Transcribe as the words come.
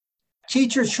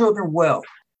Teach your children well.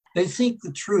 They seek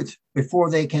the truth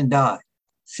before they can die,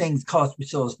 sings Cosby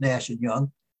Sills Nash and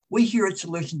Young. We here at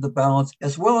Solutions to Balance,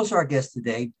 as well as our guest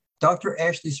today, Dr.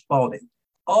 Ashley Spalding,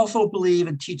 also believe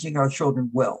in teaching our children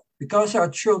well because our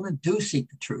children do seek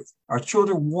the truth. Our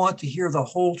children want to hear the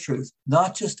whole truth,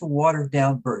 not just the watered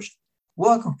down version.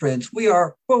 Welcome, friends. We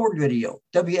are Forward Radio,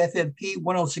 WFMP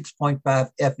 106.5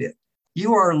 FM.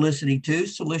 You are listening to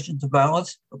Solutions to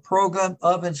Balance, a program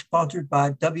of and sponsored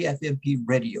by WFMP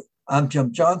Radio. I'm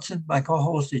Jim Johnson. My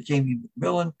co-host is Jamie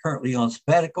McMillan, currently on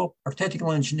sabbatical. Our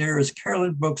technical engineer is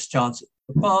Carolyn Brooks Johnson.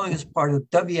 The following is part of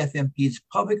WFMP's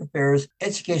Public Affairs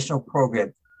Educational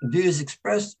Program. The views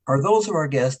expressed are those of our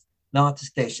guests, not the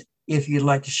station. If you'd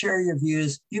like to share your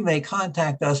views, you may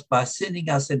contact us by sending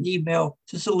us an email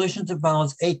to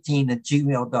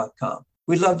solutionsofbalance18@gmail.com.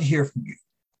 We'd love to hear from you.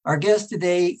 Our guest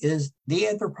today is the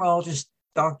anthropologist,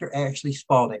 Dr. Ashley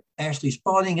Spalding. Ashley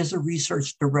Spalding is a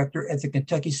research director at the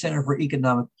Kentucky Center for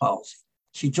Economic Policy.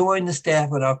 She joined the staff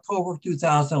in October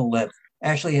 2011.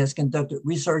 Ashley has conducted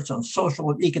research on social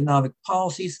and economic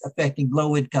policies affecting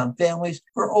low-income families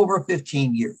for over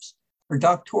 15 years. Her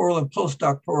doctoral and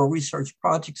postdoctoral research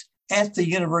projects at the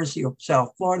University of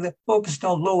South Florida focused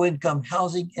on low-income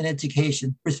housing and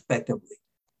education, respectively.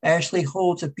 Ashley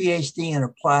holds a PhD in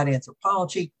applied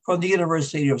anthropology from the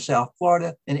University of South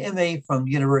Florida, an MA from the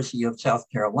University of South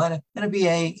Carolina, and a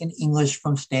BA in English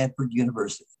from Stanford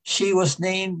University. She was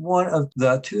named one of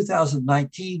the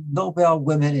 2019 Nobel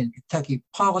Women in Kentucky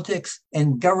Politics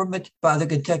and Government by the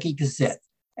Kentucky Gazette.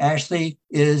 Ashley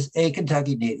is a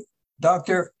Kentucky native.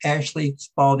 Dr. Ashley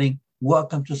Spalding,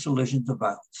 welcome to Solutions to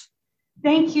Balance.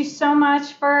 Thank you so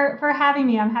much for having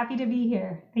me. I'm happy to be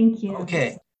here. Thank you.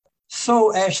 Okay.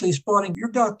 So, Ashley Spalding, your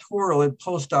doctoral and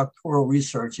postdoctoral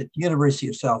research at the University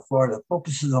of South Florida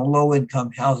focuses on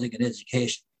low-income housing and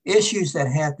education, issues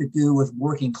that have to do with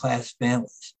working-class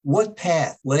families. What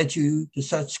path led you to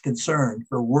such concern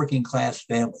for working-class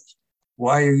families?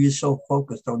 Why are you so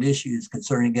focused on issues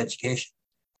concerning education?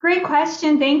 Great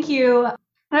question. Thank you.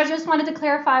 I just wanted to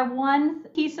clarify one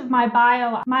piece of my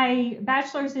bio. My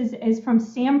bachelor's is from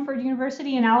Samford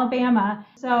University in Alabama,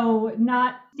 so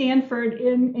not Stanford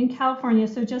in California.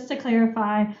 So just to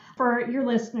clarify for your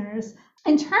listeners,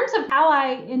 in terms of how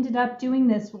I ended up doing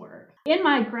this work, in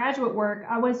my graduate work,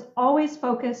 I was always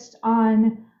focused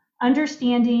on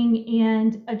understanding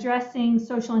and addressing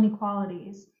social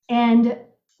inequalities. And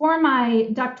for my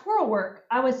doctoral work,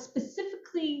 I was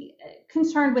specifically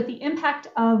concerned with the impact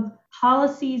of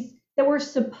policies that were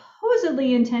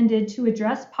supposedly intended to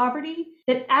address poverty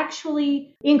that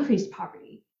actually increased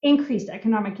poverty, increased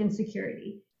economic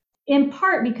insecurity, in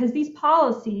part because these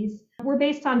policies were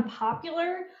based on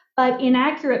popular but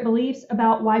inaccurate beliefs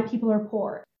about why people are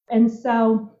poor. And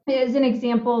so, as an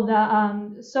example,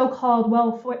 the so-called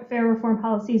welfare reform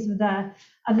policies of the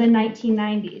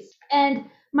 1990s. And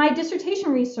my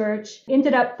dissertation research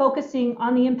ended up focusing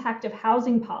on the impact of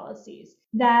housing policies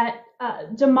that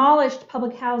demolished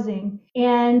public housing,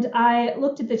 and I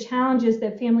looked at the challenges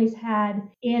that families had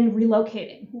in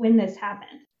relocating when this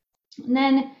happened. And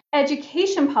then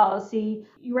education policy,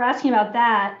 you were asking about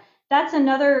that. That's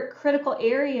another critical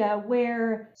area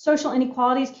where social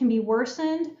inequalities can be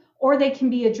worsened or they can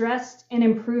be addressed and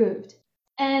improved.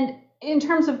 And in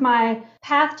terms of my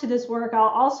path to this work, I'll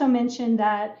also mention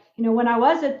that, when I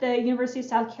was at the University of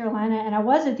South Carolina and I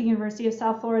was at the University of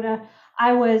South Florida,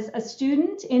 I was a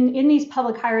student in these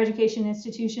public higher education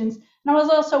institutions. And I was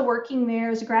also working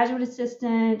there as a graduate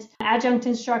assistant, adjunct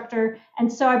instructor.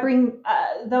 And so I bring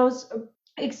those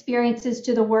experiences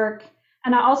to the work.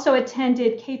 And I also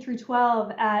attended K through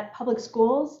 12 at public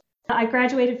schools. I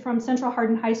graduated from Central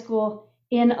Hardin High School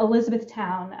in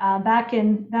Elizabethtown back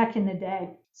in the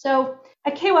day. So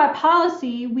at KY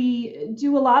Policy, we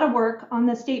do a lot of work on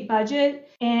the state budget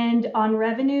and on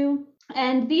revenue.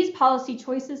 And these policy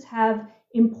choices have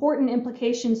important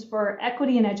implications for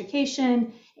equity in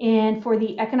education and for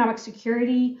the economic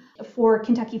security for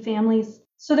Kentucky families.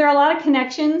 So there are a lot of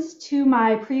connections to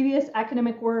my previous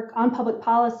academic work on public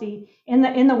policy in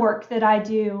the work that I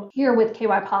do here with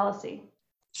KY Policy.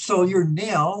 So you're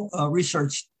now a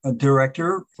research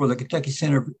director for the Kentucky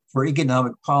Center for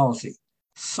Economic Policy.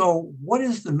 So what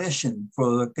is the mission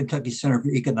for the Kentucky Center for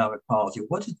Economic Policy?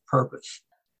 What's its purpose?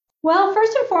 Well,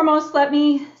 first and foremost, let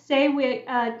me say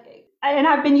and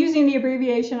I've been using the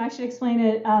abbreviation, I should explain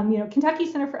it,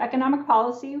 Kentucky Center for Economic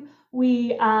Policy.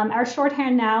 Our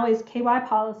shorthand now is KY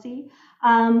Policy.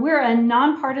 We're a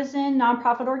nonpartisan,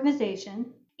 nonprofit organization.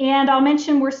 And I'll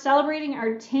mention we're celebrating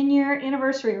our 10-year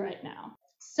anniversary right now.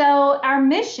 So our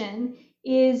mission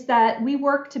is that we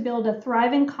work to build a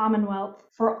thriving Commonwealth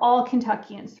for all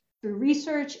Kentuckians through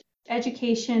research,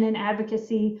 education and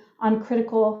advocacy on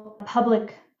critical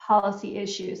public policy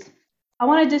issues. I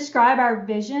want to describe our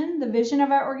vision, the vision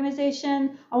of our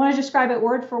organization. I want to describe it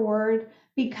word for word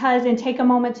and take a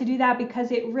moment to do that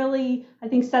because it really, I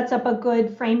think, sets up a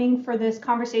good framing for this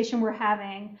conversation we're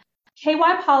having.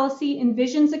 KY Policy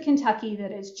envisions a Kentucky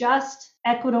that is just,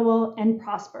 equitable, and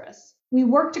prosperous. We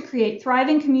work to create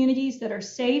thriving communities that are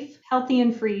safe, healthy,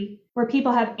 and free, where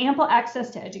people have ample access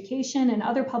to education and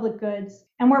other public goods,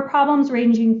 and where problems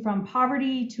ranging from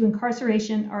poverty to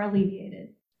incarceration are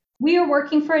alleviated. We are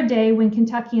working for a day when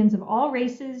Kentuckians of all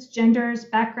races, genders,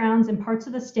 backgrounds, and parts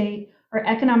of the state are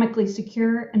economically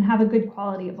secure and have a good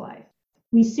quality of life.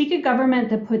 We seek a government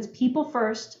that puts people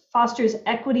first, fosters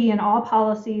equity in all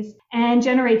policies, and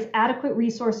generates adequate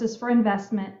resources for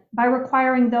investment by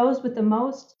requiring those with the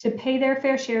most to pay their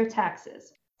fair share of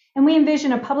taxes. And we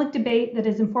envision a public debate that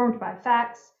is informed by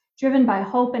facts, driven by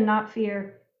hope and not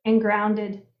fear, and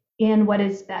grounded in what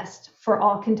is best for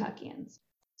all Kentuckians.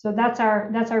 So that's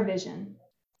our vision.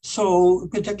 So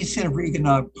Kentucky Center for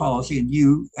Economic Policy and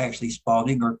you, Ashley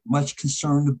Spalding, are much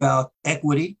concerned about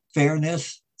equity,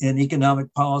 fairness, and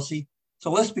economic policy.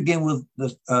 So let's begin with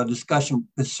the discussion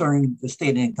concerning the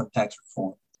state income tax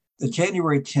reform. The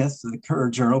January 10th, the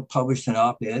Courier Journal published an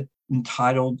op-ed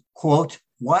entitled, quote,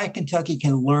 "Why Kentucky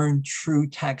Can Learn True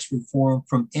Tax Reform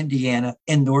from Indiana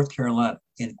and North Carolina,"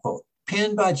 end quote.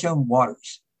 Penned by Joan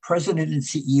Waters, President and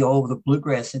CEO of the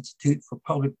Bluegrass Institute for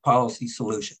Public Policy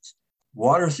Solutions.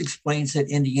 Waters explains that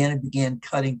Indiana began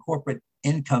cutting corporate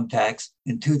income tax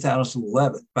in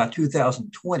 2011. By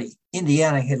 2020,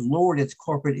 Indiana had lowered its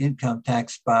corporate income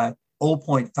tax by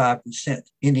 0.5%.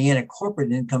 Indiana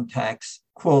corporate income tax,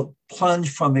 quote,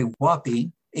 plunged from a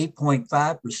whopping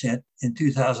 8.5% in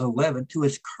 2011 to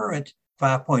its current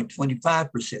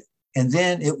 5.25%. And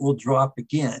then it will drop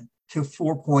again to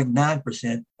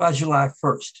 4.9% by July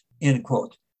 1st, end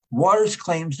quote. Waters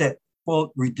claims that,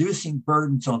 quote, reducing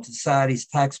burdens on society's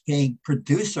tax-paying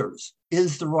producers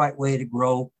is the right way to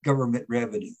grow government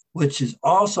revenue, which is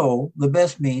also the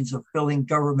best means of filling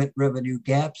government revenue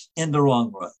gaps in the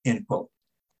long run, end quote.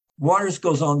 Waters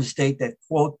goes on to state that,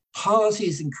 quote,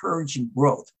 policies encouraging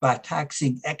growth by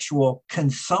taxing actual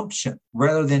consumption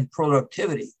rather than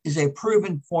productivity is a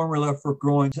proven formula for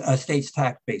growing a state's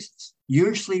tax basis,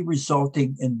 usually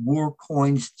resulting in more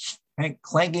coins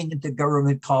clanging into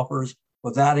government coffers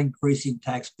without increasing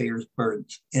taxpayers'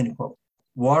 burdens, end quote.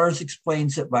 Waters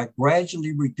explains that by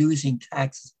gradually reducing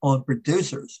taxes on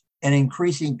producers and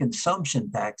increasing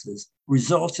consumption taxes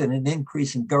results in an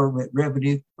increase in government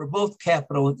revenue for both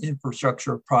capital and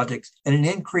infrastructure projects and an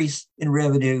increase in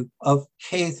revenue of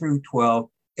K through 12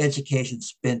 education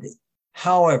spending.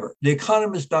 However, the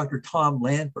economist Dr. Tom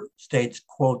Lanford states,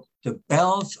 quote, to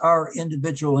balance our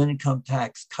individual income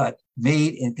tax cut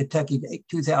made in Kentucky in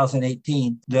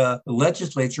 2018, the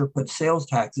legislature put sales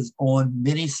taxes on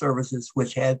many services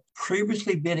which had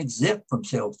previously been exempt from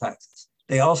sales taxes.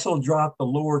 They also dropped the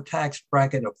lower tax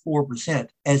bracket of 4%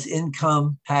 as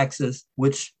income taxes,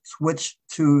 which switched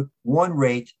to one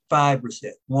rate,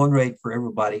 5%. One rate for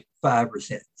everybody,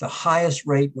 5%. The highest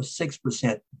rate was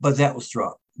 6%, but that was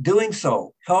dropped. Doing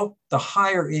so helped the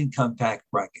higher income tax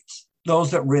brackets,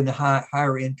 those that were in the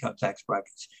higher income tax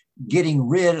brackets. Getting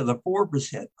rid of the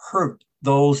 4% hurt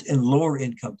those in lower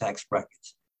income tax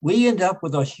brackets. We end up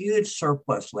with a huge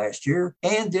surplus last year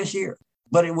and this year,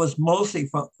 but it was mostly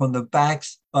from the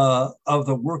backs of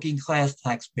the working class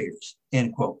taxpayers,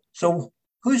 end quote. So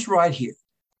who's right here?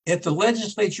 If the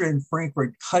legislature in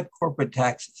Frankfort cut corporate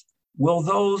taxes, will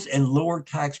those in lower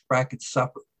tax brackets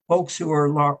suffer? Folks who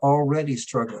are already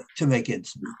struggling to make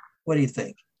ends meet. What do you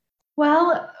think?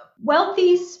 Well,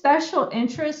 wealthy special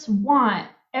interests want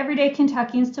everyday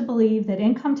Kentuckians to believe that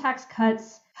income tax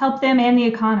cuts help them and the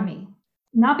economy.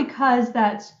 Not because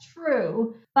that's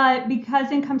true, but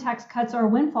because income tax cuts are a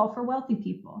windfall for wealthy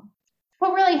people.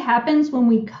 What really happens when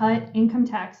we cut income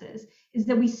taxes is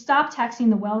that we stop taxing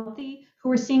the wealthy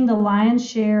who are seeing the lion's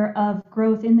share of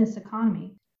growth in this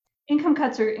economy. Income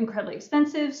cuts are incredibly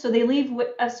expensive, so they leave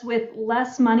us with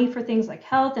less money for things like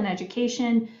health and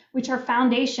education, which are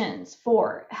foundations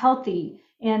for healthy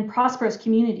and prosperous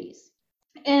communities.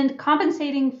 And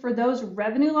compensating for those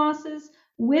revenue losses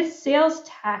with sales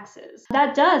taxes,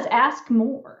 that does ask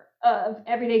more of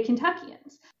everyday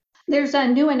Kentuckians. There's a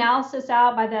new analysis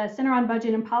out by the Center on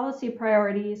Budget and Policy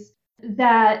Priorities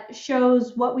that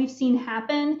shows what we've seen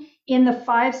happen in the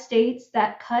 5 states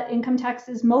that cut income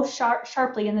taxes most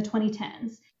sharply in the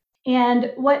 2010s.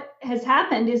 And what has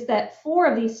happened is that 4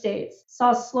 of these states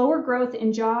saw slower growth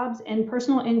in jobs and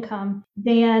personal income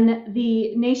than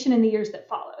the nation in the years that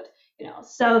followed.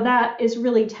 So that is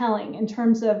really telling in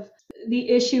terms of the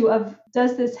issue of,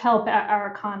 does this help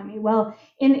our economy? Well,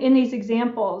 in these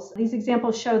examples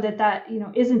show that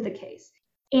isn't the case.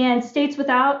 And states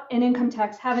without an income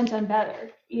tax haven't done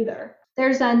better either.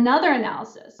 There's another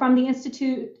analysis from the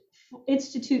Institute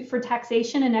for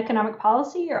Taxation and Economic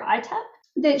Policy, or ITEP,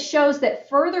 that shows that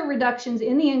further reductions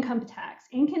in the income tax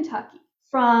in Kentucky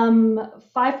from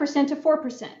 5% to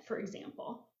 4%, for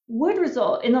example, would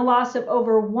result in the loss of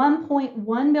over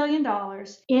 $1.1 billion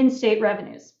in state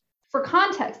revenues. For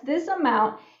context, this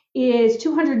amount is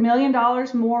 $200 million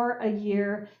more a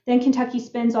year than Kentucky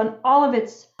spends on all of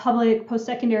its public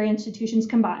post-secondary institutions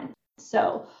combined.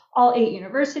 So all 8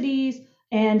 universities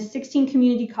and 16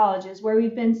 community colleges, where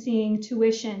we've been seeing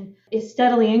tuition is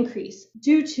steadily increase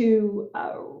due to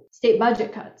state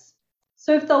budget cuts.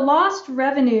 So if the lost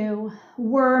revenue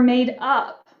were made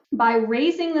up by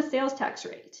raising the sales tax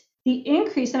rate, the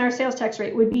increase in our sales tax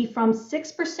rate would be from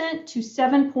 6% to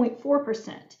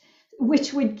 7.4%,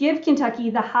 which would give Kentucky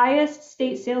the highest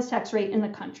state sales tax rate in the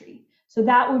country. So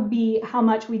that would be how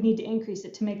much we'd need to increase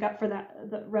it to make up for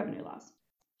the revenue loss.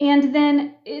 And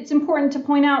then it's important to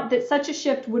point out that such a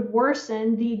shift would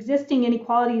worsen the existing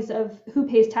inequalities of who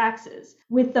pays taxes,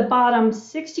 with the bottom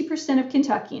 60% of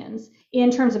Kentuckians, in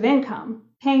terms of income,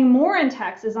 paying more in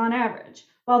taxes on average,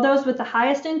 while those with the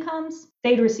highest incomes,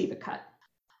 they'd receive a cut.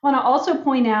 I want to also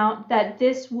point out that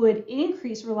this would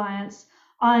increase reliance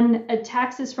on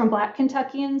taxes from Black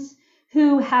Kentuckians,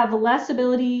 who have less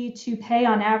ability to pay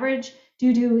on average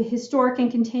due to historic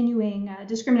and continuing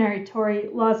discriminatory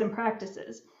laws and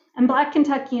practices. And Black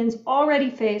Kentuckians already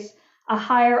face a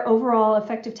higher overall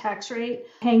effective tax rate,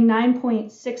 paying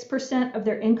 9.6% of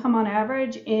their income on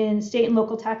average in state and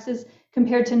local taxes,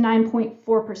 compared to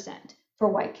 9.4% for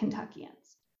white Kentuckians.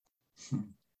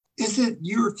 Is it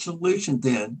your solution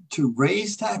then to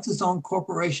raise taxes on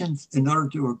corporations in order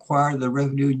to acquire the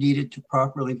revenue needed to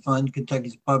properly fund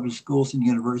Kentucky's public schools and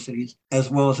universities, as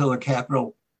well as other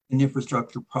capital and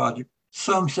infrastructure projects?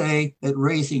 Some say that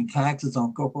raising taxes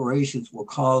on corporations will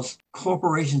cause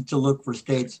corporations to look for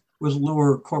states with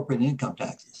lower corporate income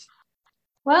taxes.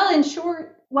 Well, in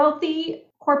short, wealthy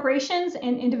corporations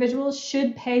and individuals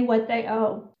should pay what they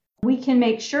owe. We can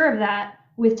make sure of that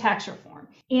with tax reform.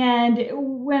 And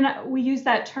when we use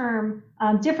that term,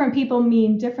 different people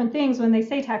mean different things when they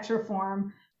say tax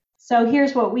reform. So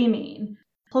here's what we mean: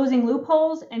 closing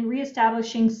loopholes and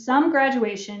reestablishing some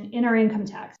graduation in our income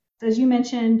tax. As you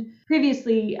mentioned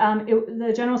previously,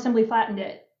 the General Assembly flattened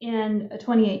it in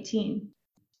 2018.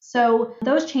 So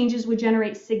those changes would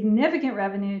generate significant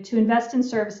revenue to invest in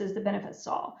services that benefit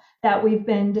all that we've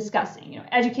been discussing,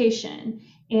 education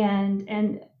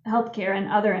and healthcare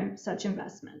and other such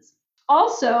investments.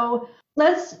 Also,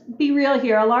 let's be real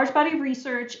here. A large body of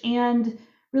research and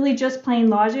really just plain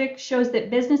logic shows that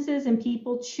businesses and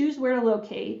people choose where to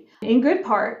locate, in good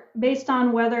part based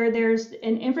on whether there's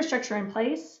an infrastructure in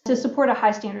place to support a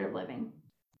high standard of living.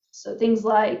 So things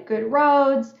like good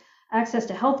roads, access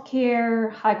to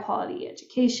healthcare, high quality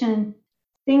education,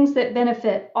 things that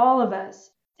benefit all of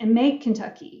us and make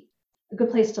Kentucky a good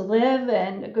place to live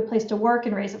and a good place to work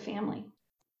and raise a family.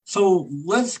 So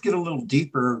let's get a little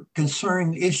deeper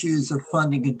concerning issues of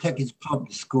funding Kentucky's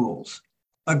public schools.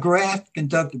 A graph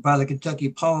conducted by the Kentucky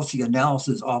Policy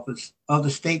Analysis Office of the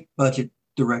State Budget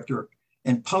Director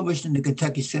and published in the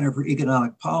Kentucky Center for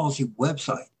Economic Policy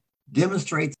website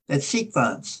demonstrates that SEEK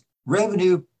funds,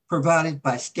 revenue provided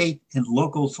by state and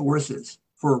local sources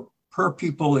for per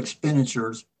pupil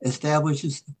expenditures,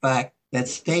 establishes the fact that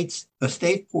a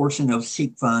state portion of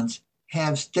SEEK funds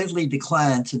have steadily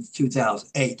declined since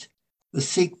 2008. The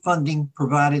SEEK funding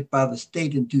provided by the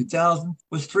state in 2000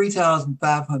 was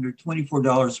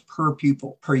 $3,524 per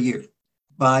pupil per year.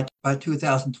 By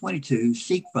 2022,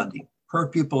 SEEK funding per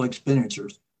pupil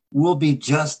expenditures will be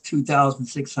just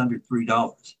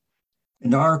 $2,603.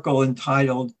 An article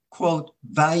entitled, quote,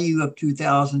 "Value of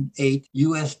 2008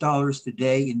 US dollars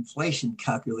today inflation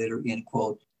calculator," end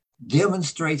quote,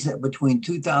 demonstrates that between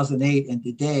 2008 and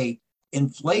today,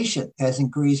 inflation has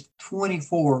increased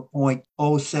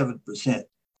 24.07%.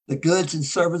 The goods and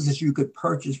services you could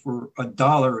purchase for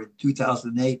 $1 in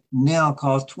 2008 now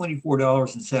cost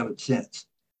 $24.07.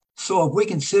 So if we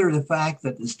consider the fact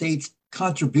that the state's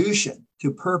contribution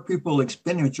to per pupil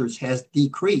expenditures has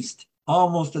decreased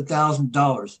almost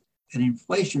 $1,000, and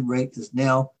inflation rate is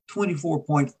now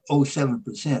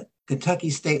 24.07%, Kentucky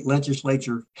state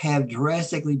legislature have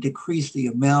drastically decreased the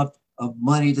amount of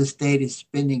money the state is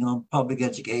spending on public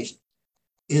education.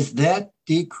 Is that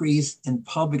decrease in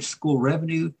public school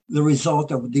revenue the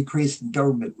result of a decrease in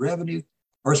government revenue,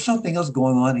 or something else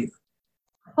going on here?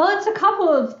 Well, it's a couple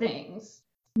of things.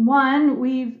 One,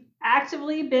 we've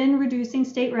actively been reducing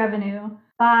state revenue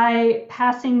by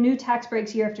passing new tax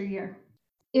breaks year after year.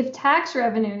 If tax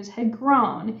revenues had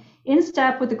grown in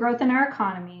step with the growth in our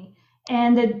economy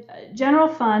and the general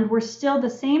fund were still the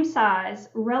same size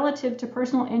relative to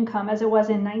personal income as it was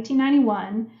in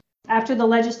 1991, after the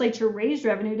legislature raised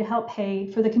revenue to help pay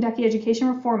for the Kentucky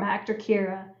Education Reform Act, or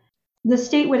KERA, the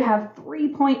state would have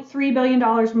 $3.3 billion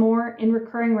more in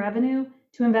recurring revenue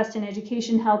to invest in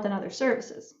education, health, and other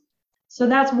services. So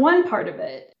that's one part of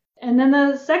it. And then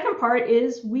the second part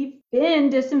is we've been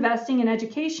disinvesting in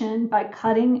education by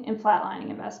cutting and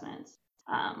flatlining investments.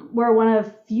 We're one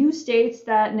of few states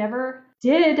that never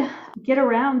did get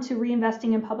around to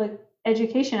reinvesting in public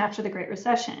education after the Great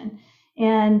Recession.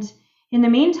 And in the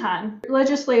meantime,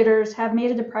 legislators have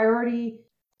made it a priority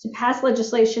to pass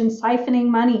legislation siphoning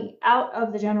money out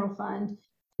of the general fund,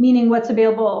 meaning what's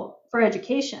available for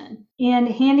education, and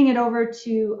handing it over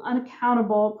to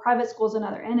unaccountable private schools and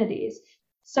other entities.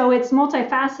 So it's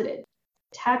multifaceted: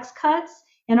 tax cuts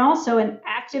and also an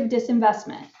active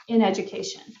disinvestment in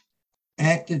education.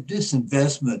 Active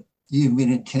disinvestment, you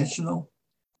mean intentional?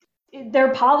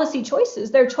 They're policy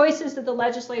choices. They're choices that the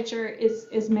legislature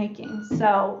is making.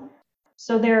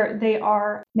 So they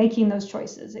are making those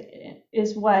choices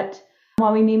is what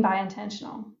we mean by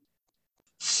intentional.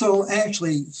 So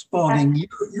actually, Spalding,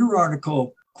 your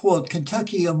article, quote,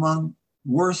 Kentucky among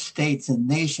worst states in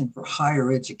the nation for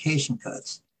higher education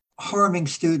cuts, harming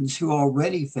students who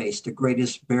already face the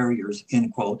greatest barriers,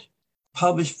 end quote,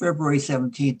 published February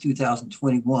 17,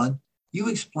 2021, you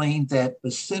explained that the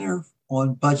Center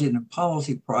on Budget and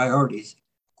Policy Priorities,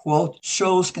 quote,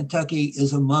 shows Kentucky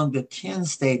is among the 10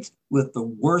 states with the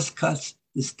worst cuts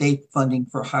to state funding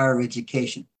for higher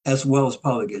education, as well as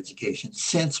public education,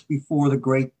 since before the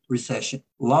Great Recession.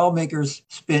 Lawmakers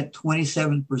spent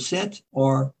 27%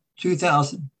 or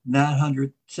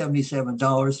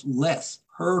 $2,977 less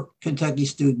per Kentucky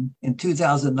student in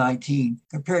 2019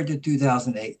 compared to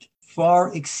 2008,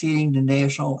 far exceeding the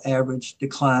national average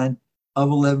decline of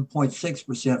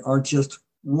 11.6%, or just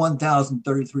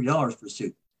 $1,033 per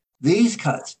student. These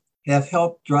cuts have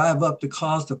helped drive up the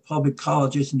cost of public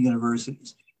colleges and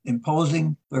universities,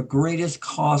 imposing the greatest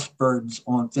cost burdens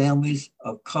on families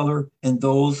of color and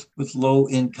those with low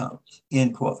incomes,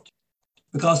 end quote.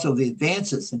 Because of the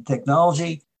advances in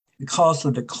technology, because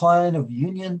of the decline of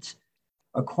unions,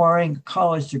 acquiring a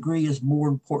college degree is more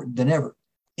important than ever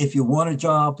if you want a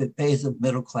job that pays a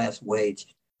middle-class wage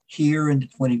here in the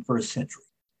 21st century.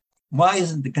 Why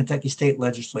isn't the Kentucky State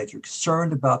Legislature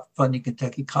concerned about funding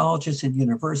Kentucky colleges and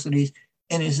universities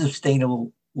in a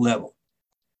sustainable level?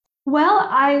 Well,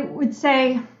 I would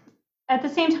say at the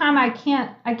same time, I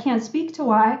can't speak to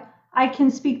why. I can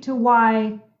speak to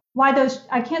I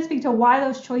can't speak to why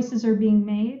those choices are being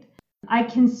made. I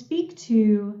can speak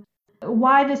to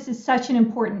why this is such an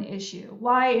important issue,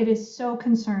 why it is so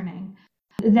concerning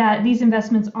that these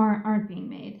investments aren't being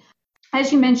made.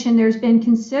 As you mentioned, there's been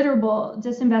considerable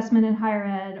disinvestment in higher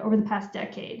ed over the past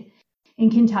decade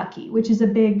in Kentucky, which is a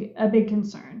big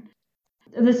concern.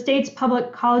 The state's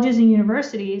public colleges and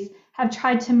universities have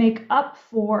tried to make up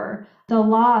for the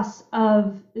loss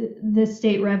of the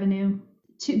state revenue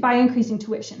by increasing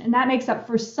tuition, and that makes up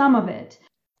for some of it.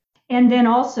 And then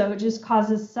also just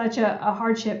causes such a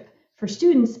hardship for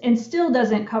students and still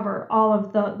doesn't cover all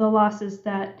of the losses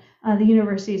that the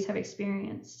universities have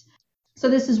experienced. So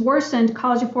this has worsened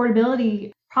college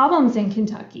affordability problems in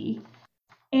Kentucky.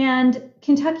 And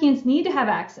Kentuckians need to have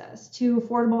access to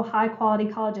affordable, high-quality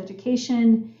college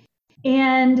education.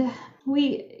 And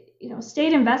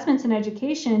state investments in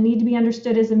education need to be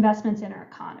understood as investments in our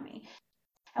economy.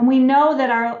 And we know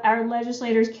that our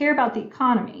legislators care about the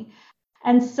economy.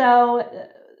 And so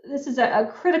this is a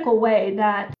critical way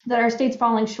that our state's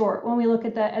falling short when we look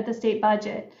at the state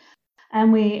budget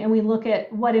and we look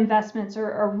at what investments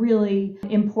are really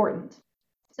important.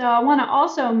 So I want to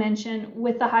also mention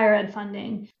with the higher ed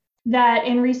funding that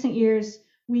in recent years,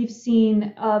 we've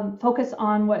seen focus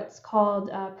on what's called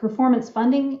performance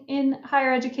funding in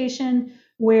higher education,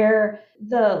 where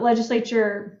the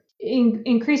legislature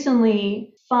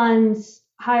increasingly funds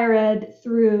higher ed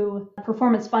through a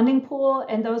performance funding pool,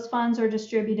 and those funds are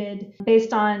distributed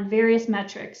based on various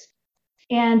metrics.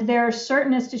 And there are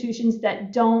certain institutions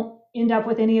that don't end up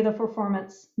with any of the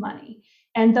performance money.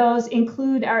 And those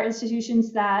include our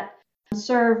institutions that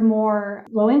serve more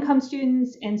low-income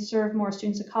students and serve more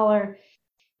students of color.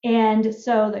 And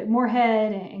so the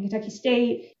Moorhead and Kentucky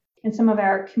State and some of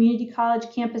our community college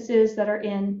campuses that are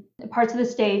in parts of the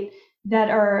state that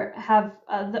have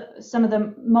some of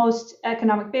the most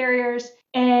economic barriers.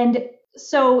 And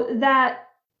so that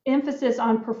emphasis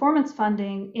on performance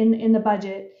funding in the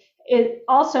budget it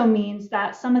also means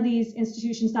that some of these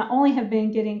institutions not only have been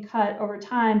getting cut over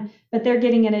time, but they're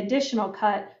getting an additional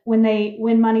cut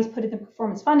when money's put in the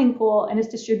performance funding pool and it's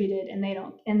distributed, and they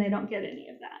don't get any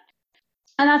of that.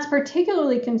 And that's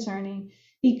particularly concerning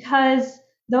because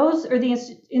those or the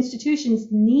institutions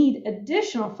need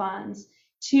additional funds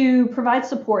to provide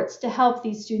supports to help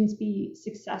these students be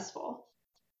successful.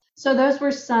 So those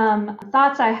were some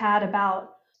thoughts I had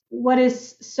about what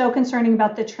is so concerning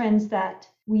about the trends that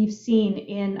we've seen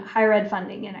in higher ed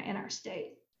funding in our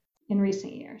state in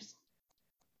recent years.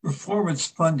 Performance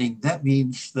funding, that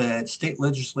means that state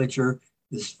legislature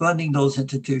is funding those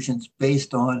institutions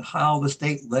based on how the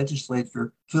state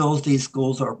legislature feels these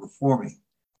schools are performing.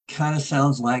 Kind of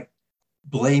sounds like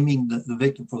blaming the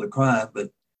victim for the crime,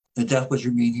 but is that what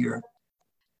you mean here?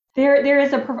 There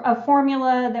is a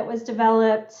formula that was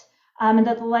developed and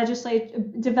that the legislature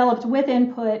developed with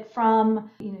input from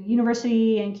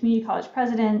university and community college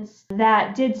presidents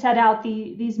that did set out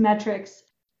these metrics.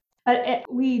 But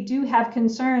we do have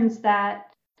concerns that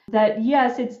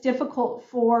yes, it's difficult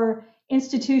for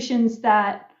institutions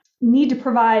that need to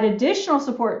provide additional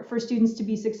support for students to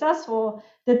be successful,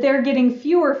 that they're getting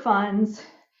fewer funds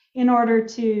in order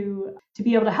to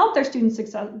be able to help their students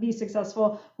be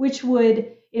successful, which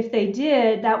would, if they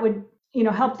did, that would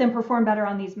help them perform better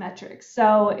on these metrics.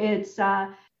 So it's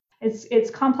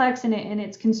complex and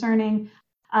it's concerning.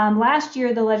 Last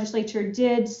year, the legislature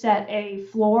did set a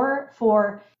floor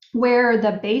for where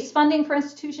the base funding for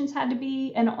institutions had to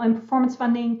be, and performance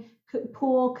funding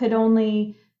pool could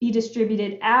only be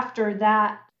distributed after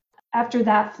that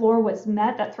floor was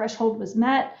met, that threshold was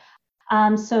met,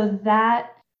 so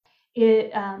that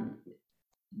it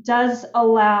does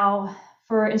allow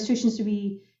for institutions to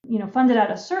be funded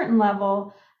at a certain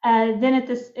level. Then at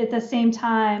the same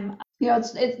time,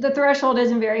 the threshold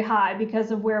isn't very high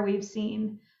because of where we've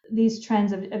seen these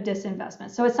trends of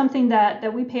disinvestment. So it's something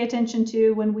that we pay attention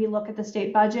to when we look at the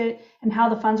state budget and how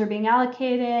the funds are being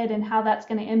allocated and how that's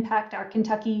going to impact our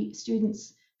Kentucky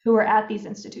students who are at these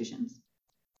institutions.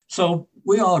 So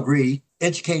we all agree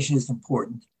education is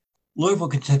important. Louisville,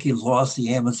 Kentucky lost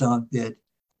the Amazon bid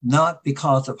not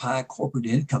because of high corporate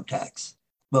income tax,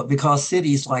 but because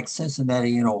cities like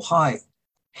Cincinnati and Ohio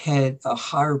had a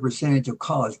higher percentage of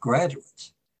college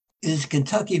graduates. Is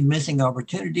Kentucky missing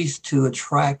opportunities to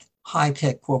attract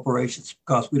high-tech corporations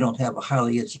because we don't have a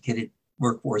highly educated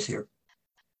workforce here?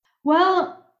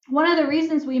 Well, one of the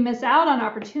reasons we miss out on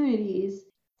opportunities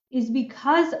is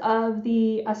because of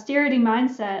the austerity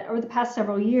mindset over the past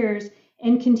several years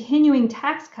and continuing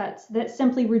tax cuts that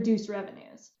simply reduce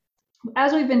revenues.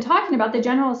 As we've been talking about, the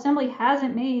General Assembly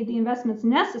hasn't made the investments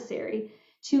necessary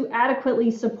to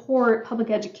adequately support public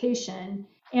education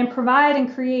and provide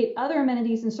and create other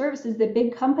amenities and services that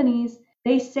big companies,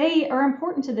 they say, are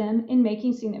important to them in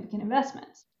making significant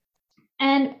investments.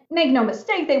 And make no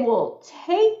mistake,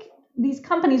 these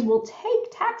companies will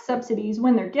take tax subsidies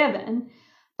when they're given,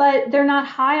 but they're not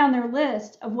high on their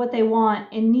list of what they want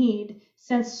and need,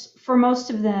 since for most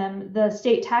of them, the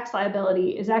state tax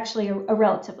liability is actually a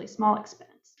relatively small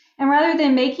expense. And rather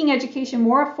than making education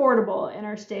more affordable in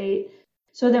our state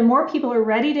so that more people are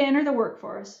ready to enter the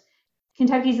workforce,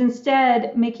 Kentucky's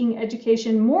instead making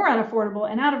education more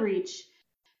unaffordable and out of reach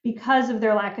because of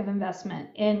their lack of investment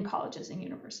in colleges and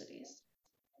universities.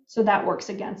 So that works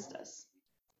against us.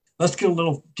 Let's get a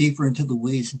little deeper into the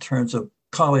weeds in terms of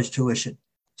college tuition.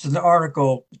 So the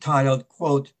article titled,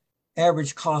 quote,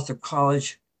 Average Cost of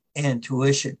College and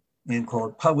Tuition, end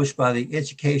quote, published by the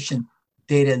Education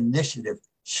Data Initiative,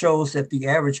 shows that the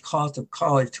average cost of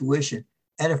college tuition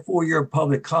at a four-year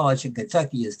public college in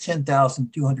Kentucky is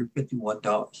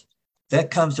 $10,251.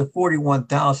 That comes to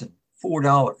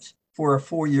 $41,004 for a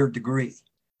four-year degree,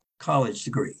 college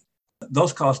degree.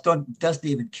 Those costs doesn't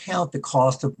even count the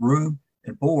cost of room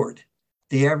and board.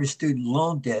 The average student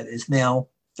loan debt is now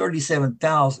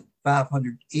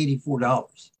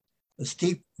 $37,584. The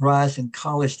steep rise in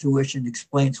college tuition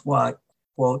explains why,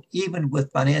 quote, even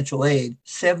with financial aid,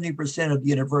 70% of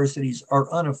universities are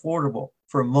unaffordable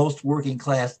for most working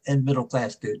class and middle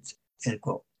class students, end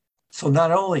quote. So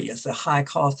not only is the high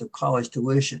cost of college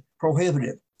tuition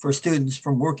prohibitive for students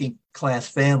from working class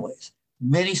families,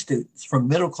 many students from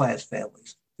middle class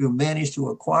families who manage to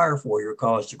acquire a four-year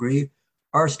college degree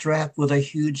are strapped with a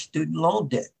huge student loan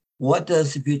debt. What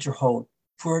does the future hold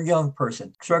for a young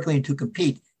person struggling to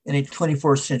compete in a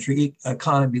 21st century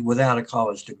economy without a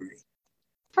college degree?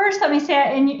 First, let me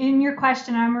say in your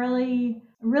question, I'm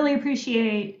really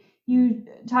appreciate you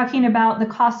talking about the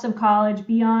costs of college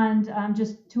beyond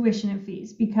just tuition and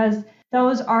fees, because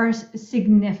those are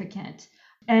significant.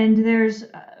 And there's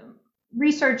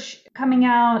research coming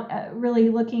out, really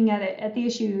looking at it, at the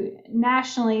issue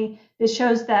nationally, that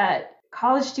shows that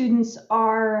college students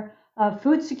are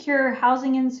food secure,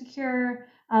 housing insecure,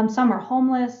 some are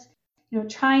homeless,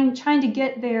 trying to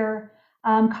get their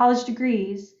college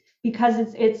degrees because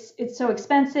it's so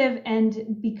expensive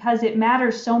and because it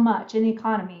matters so much in the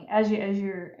economy, as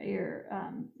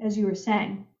you were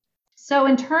saying. So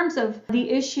in terms of the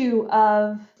issue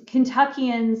of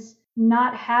Kentuckians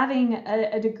not having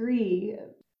a degree,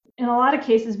 in a lot of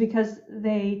cases because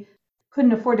they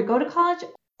couldn't afford to go to college,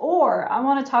 or I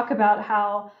want to talk about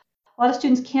how a lot of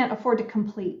students can't afford to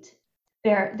complete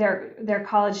their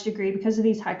college degree because of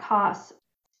these high costs.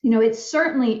 It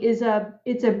certainly it's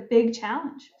a big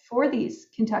challenge for these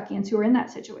Kentuckians who are in that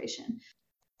situation.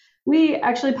 We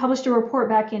actually published a report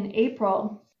back in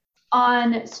April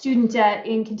on student debt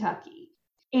in Kentucky.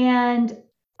 And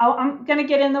I'm going to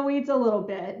get in the weeds a little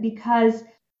bit because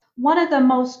one of the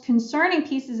most concerning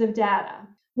pieces of data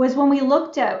was when we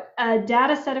looked at a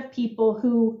data set of people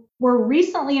who were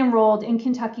recently enrolled in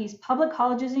Kentucky's public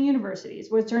colleges and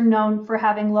universities, which are known for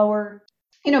having lower,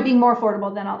 being more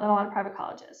affordable than a lot of private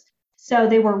colleges. So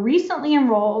they were recently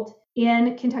enrolled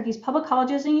in Kentucky's public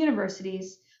colleges and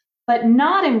universities, but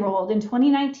not enrolled in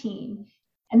 2019.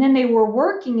 And then they were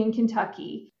working in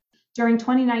Kentucky during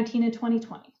 2019 and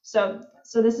 2020. So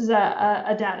this is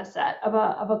a data set of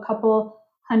a couple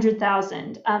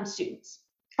 100,000 students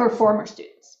or former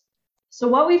students. So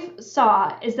what we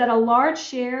saw is that a large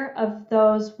share of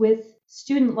those with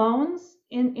student loans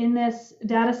in this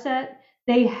data set,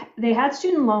 they had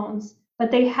student loans,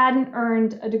 but they hadn't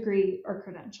earned a degree or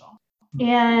credential.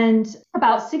 And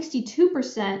about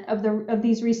 62% of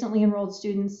these recently enrolled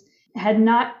students had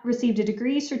not received a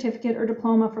degree, certificate, or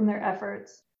diploma from their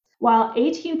efforts, while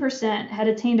 18% had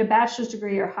attained a bachelor's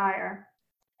degree or higher.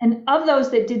 And of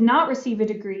those that did not receive a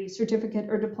degree, certificate,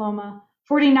 or diploma,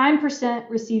 49%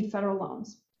 received federal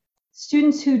loans.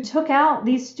 Students who took out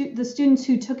the students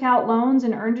who took out loans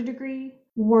and earned a degree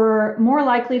were more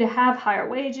likely to have higher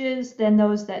wages than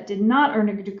those that did not earn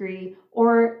a degree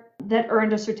or that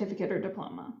earned a certificate or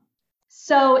diploma.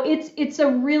 So it's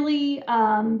a really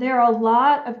there are a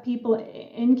lot of people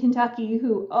in Kentucky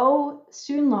who owe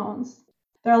student loans.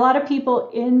 There are a lot of people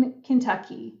in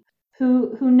Kentucky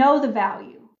who know the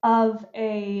value of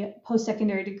a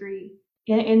post-secondary degree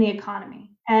in the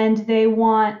economy, and they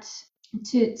want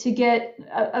to get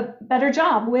a better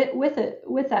job with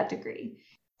that degree.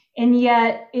 And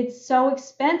yet it's so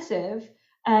expensive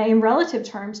in relative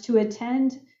terms to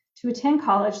attend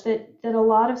college that a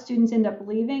lot of students end up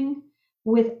leaving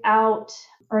without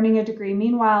earning a degree.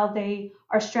 Meanwhile, they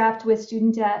are strapped with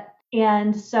student debt,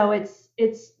 and so it's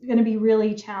going to be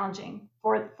really challenging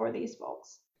for these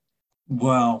folks.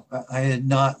 Well, I had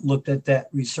not looked at that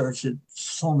research that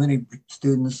so many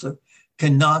students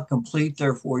cannot complete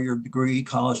their four-year degree,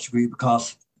 college degree,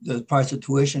 because the price of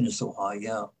tuition is so high.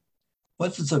 Yeah.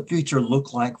 What does the future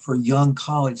look like for young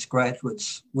college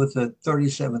graduates with a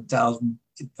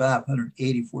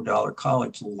 $37,584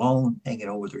 college loan hanging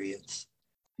over their heads?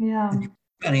 Yeah. And you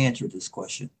kind of answered this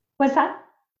question. What's that?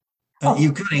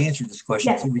 You kind of answered this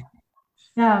question. Yes.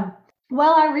 Yeah.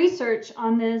 Well, our research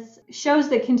on this shows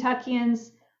that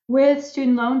Kentuckians with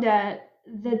student loan debt,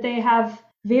 that they have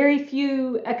very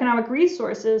few economic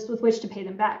resources with which to pay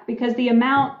them back, because the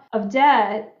amount of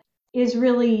debt is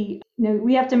really,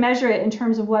 we have to measure it in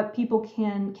terms of what people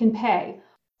can pay,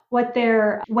 what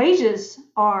their wages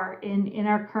are in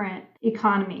our current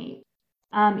economy.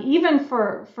 Even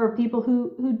for people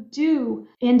who do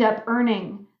end up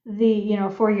earning the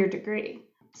four-year degree.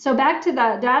 So back to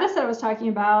that data set I was talking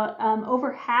about,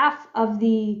 over half of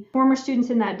the former students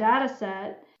in that data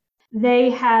set, they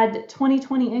had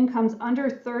 2020 incomes under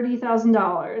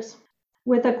 $30,000,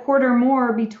 with a quarter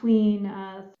more between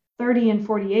 $30,000 and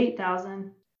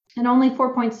 $48,000, and only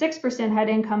 4.6% had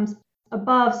incomes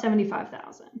above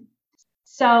 $75,000.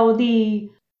 So the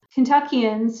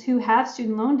Kentuckians who have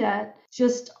student loan debt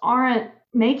just aren't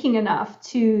making enough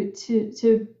to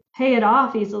pay it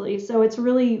off easily. So it's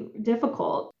really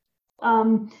difficult.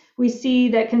 We see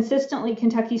that consistently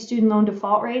Kentucky student loan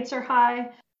default rates are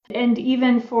high. And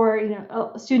even for,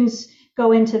 students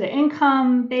go into the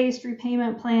income-based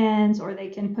repayment plans, or they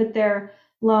can put their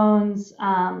loans,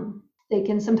 they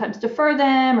can sometimes defer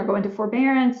them or go into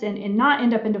forbearance and not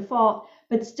end up in default,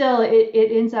 but still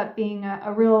it ends up being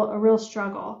a real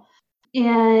struggle.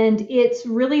 And it's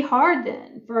really hard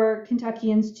then for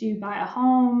Kentuckians to buy a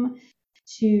home,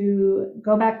 to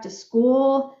go back to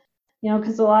school,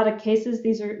 because a lot of cases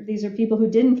these are people who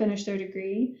didn't finish their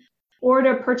degree, or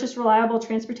to purchase reliable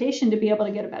transportation to be able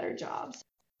to get a better job.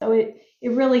 So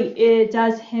it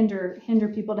does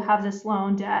hinder people to have this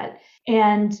loan debt.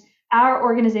 And our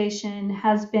organization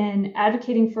has been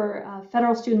advocating for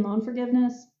federal student loan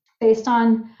forgiveness based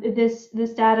on this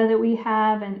data that we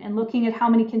have, and looking at how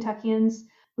many Kentuckians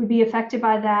would be affected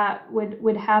by that,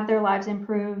 would have their lives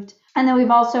improved. And then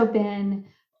we've also been,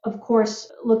 of course,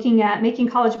 looking at making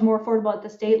college more affordable at the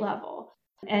state level.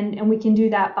 And we can do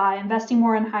that by investing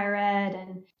more in higher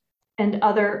ed and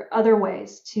other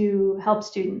ways to help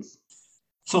students.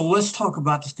 So let's talk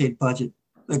about the state budget.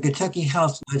 The Kentucky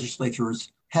House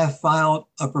legislatures have filed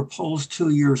a proposed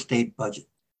 2-year state budget.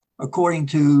 According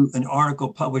to an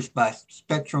article published by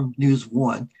Spectrum News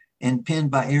One and penned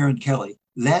by Aaron Kelly,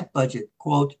 that budget,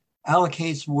 quote,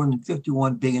 allocates more than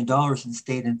 $51 billion in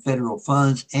state and federal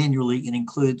funds annually and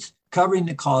includes covering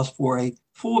the cost for a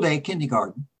full-day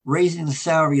kindergarten, raising the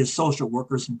salary of social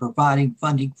workers, and providing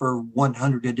funding for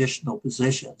 100 additional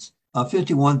positions, a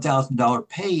 $51,000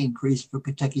 pay increase for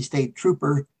Kentucky State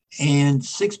Trooper, and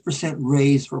 6%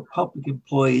 raise for public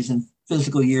employees in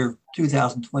fiscal year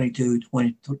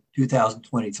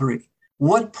 2022-2023.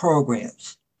 What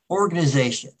programs,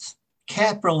 organizations,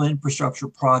 capital infrastructure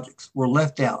projects were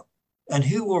left out, and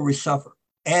who will suffer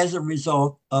as a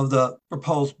result of the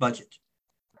proposed budget?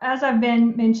 As I've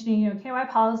been mentioning, KY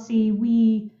Policy,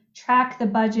 we track the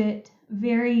budget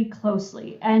very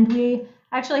closely, and we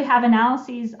actually have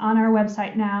analyses on our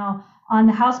website now on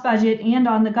the House budget and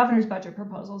on the governor's budget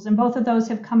proposals, and both of those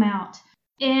have come out.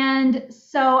 And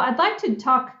so I'd like to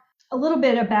talk a little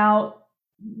bit about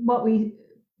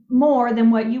more than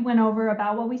what you went over,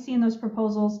 about what we see in those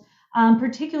proposals,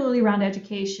 particularly around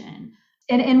education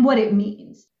and what it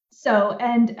means. So,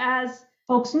 and as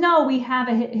folks know, we have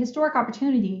a historic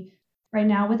opportunity right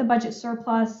now with a budget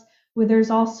surplus, where there's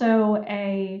also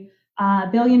a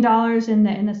 $1 billion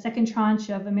in the second tranche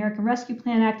of American Rescue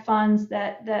Plan Act funds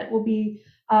that will be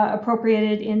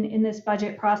appropriated in this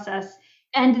budget process.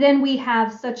 And then we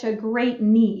have such a great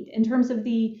need in terms of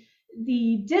the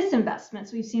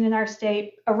disinvestments we've seen in our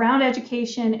state around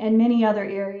education and many other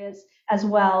areas as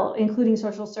well, including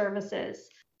social services.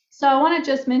 So I want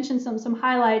to just mention some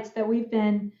highlights that we've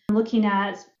been looking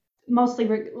at, mostly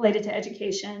related to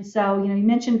education. So, you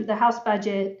mentioned the House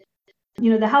budget.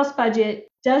 The House budget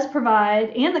does provide,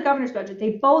 and the governor's budget,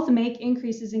 they both make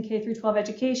increases in K through 12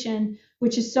 education,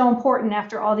 which is so important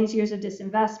after all these years of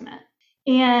disinvestment.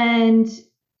 And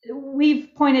we've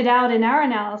pointed out in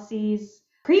our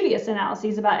previous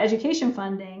analyses about education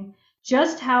funding,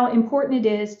 just how important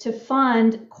it is to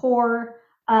fund core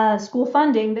school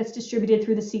funding that's distributed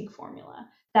through the SEEK formula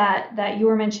that you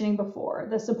were mentioning before,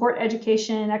 the Support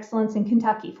Education Excellence in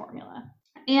Kentucky formula.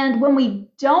 And when we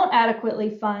don't adequately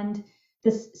fund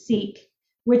this SEEK,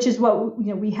 which is what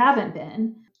we haven't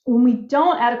been, when we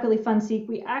don't adequately fund SEEK,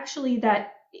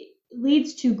 that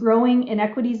leads to growing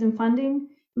inequities in funding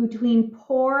between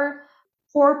poor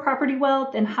property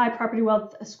wealth and high property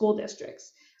wealth school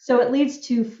districts. So it leads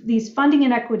to these funding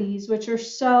inequities, which are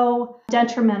so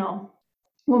detrimental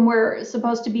when we're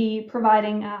supposed to be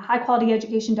providing a high quality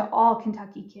education to all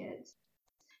Kentucky kids.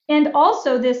 And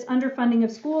also this underfunding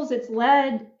of schools, it's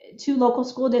led to local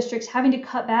school districts having to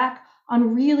cut back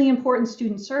on really important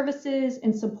student services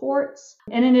and supports,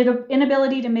 and an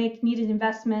inability to make needed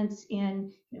investments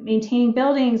in maintaining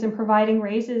buildings and providing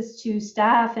raises to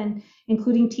staff, and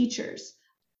including teachers.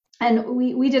 And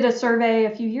we did a survey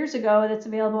a few years ago that's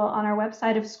available on our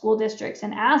website of school districts,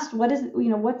 and asked what's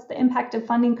the impact of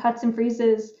funding cuts and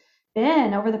freezes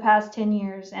been over the past 10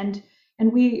 years. And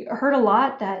we heard a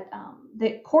lot that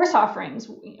the course offerings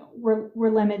were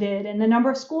limited, and the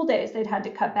number of school days they'd had to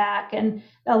cut back, and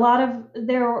there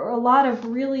were a lot of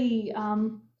really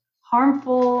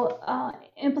harmful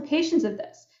implications of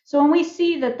this. So when we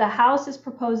see that the House is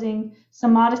proposing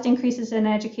some modest increases in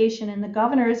education, and the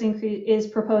governor is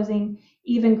proposing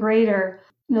even greater,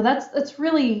 that's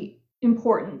really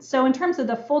important. So in terms of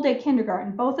the full day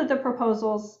kindergarten, both of the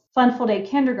proposals fund full day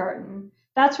kindergarten.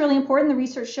 That's really important. The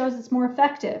research shows it's more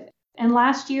effective. And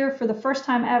last year, for the first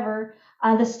time ever,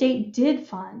 the state did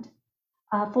fund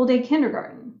full day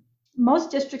kindergarten.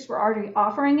 Most districts were already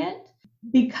offering it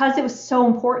because it was so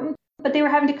important, but they were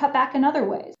having to cut back in other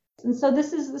ways. And so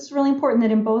this is really important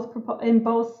that in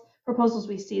both proposals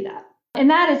we see that. And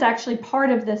that is actually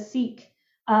part of the SEEK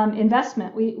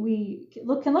investment we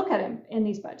can look at in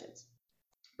these budgets.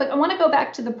 But I want to go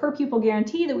back to the per pupil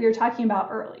guarantee that we were talking about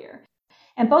earlier.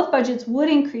 And both budgets would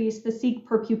increase the SEEK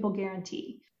per pupil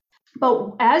guarantee.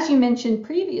 But as you mentioned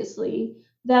previously,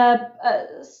 the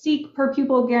SEEK per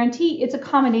pupil guarantee, it's a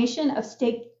combination of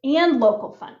state and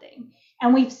local funding.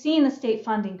 And we've seen the state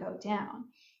funding go down.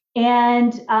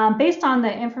 And based on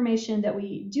the information that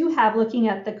we do have looking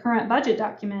at the current budget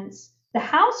documents, the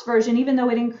House version, even though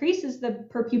it increases the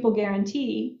per pupil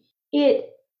guarantee,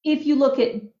 if you look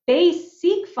at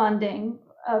basic funding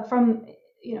from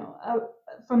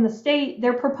the state,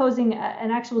 they're proposing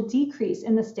an actual decrease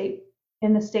in the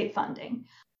state funding,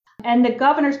 and the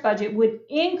governor's budget would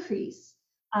increase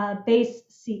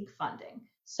basic funding.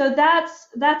 So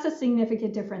that's a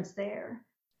significant difference there.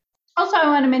 Also, I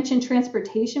want to mention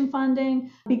transportation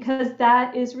funding because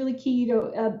that is really key.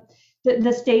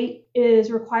 The state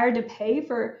is required to pay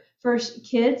for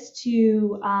kids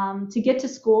to get to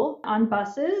school on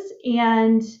buses.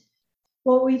 And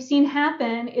what we've seen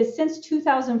happen is since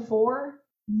 2004,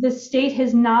 the state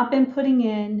has not been putting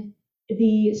in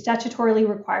the statutorily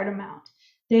required amount.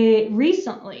 In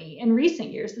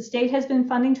recent years, the state has been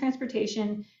funding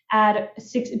transportation at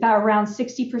about around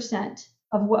 60%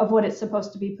 of what it's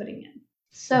supposed to be putting in.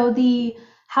 So the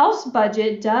House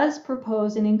budget does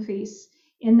propose an increase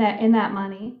in that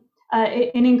money,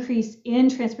 an increase in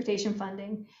transportation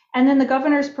funding. And then the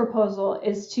governor's proposal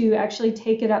is to actually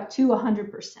take it up to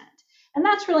 100%. And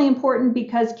that's really important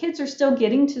because kids are still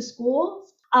getting to school.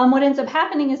 What ends up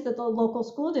happening is that the local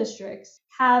school districts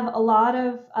have a lot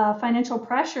of financial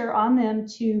pressure on them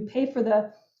to pay for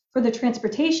the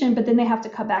transportation, but then they have to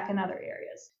cut back in other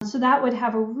areas. So that would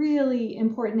have a really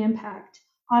important impact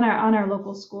on our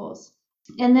local schools.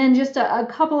 And then just a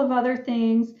couple of other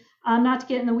things, not to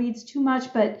get in the weeds too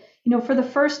much, but for the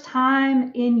first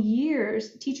time in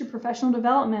years, teacher professional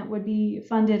development would be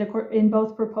funded in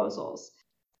both proposals.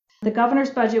 The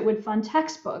governor's budget would fund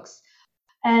textbooks.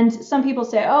 And some people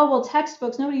say, oh, well,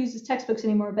 textbooks, nobody uses textbooks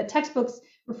anymore, but textbooks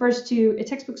refers to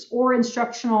textbooks or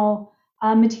instructional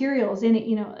materials in it,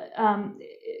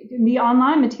 it can be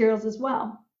online materials as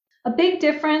well. A big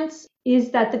difference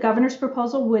is that the governor's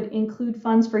proposal would include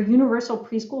funds for universal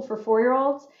preschool for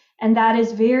 4-year-olds. And that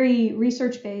is very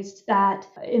research-based, that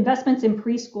investments in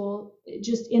preschool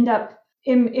just end up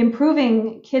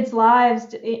improving kids'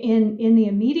 lives in the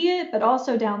immediate, but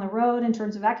also down the road in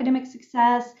terms of academic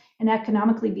success and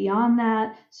economically beyond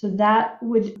that. So that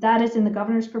is in the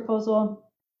governor's proposal.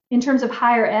 In terms of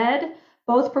higher ed,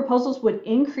 both proposals would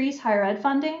increase higher ed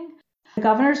funding. The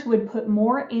governors would put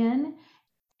more in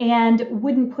and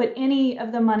wouldn't put any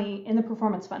of the money in the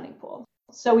performance funding pool.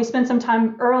 So we spent some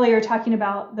time earlier talking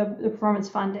about the performance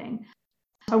funding.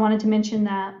 So I wanted to mention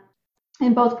that.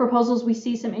 In both proposals, we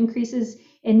see some increases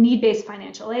in need-based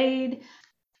financial aid.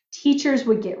 Teachers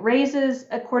would get raises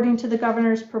according to the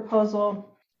governor's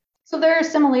proposal. So there are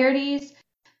similarities,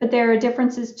 but there are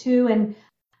differences too. And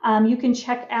you can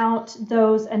check out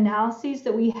those analyses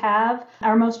that we have.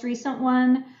 Our most recent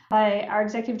one by our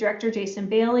executive director, Jason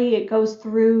Bailey, it goes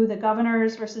through the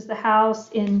governors versus the House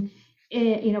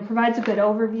provides a good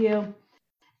overview.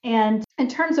 And in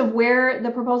terms of where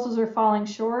the proposals are falling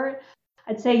short,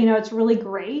 I'd say, it's really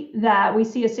great that we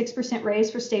see a 6%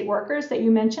 raise for state workers that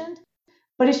you mentioned,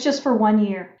 but it's just for 1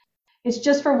 year. It's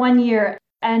just for 1 year,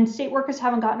 and state workers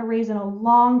haven't gotten a raise in a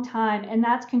long time, and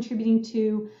that's contributing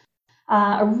to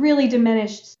a really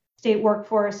diminished state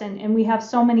workforce, and we have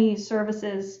so many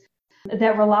services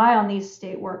that rely on these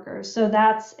state workers. So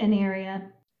that's an area.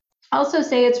 I also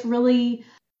say it's really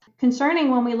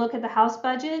concerning when we look at the House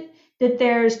budget that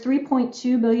there's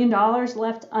 $3.2 billion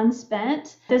left unspent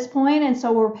at this point. And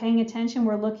so we're paying attention.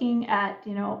 We're looking at,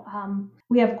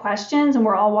 we have questions and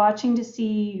we're all watching to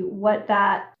see what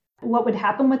would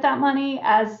happen with that money.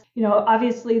 As,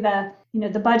 obviously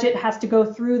the budget has to go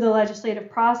through the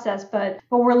legislative process, but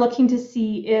we're looking to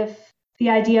see if the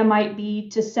idea might be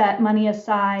to set money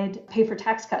aside, pay for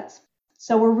tax cuts.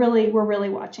 So we're really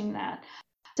watching that.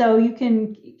 So you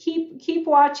can keep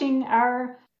watching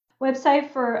our website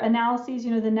for analyses.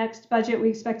 The next budget we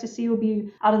expect to see will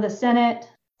be out of the Senate,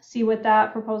 see what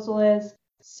that proposal is.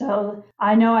 So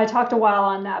I know I talked a while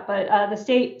on that, but the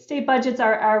state budgets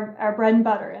are our bread and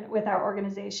butter with our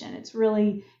organization.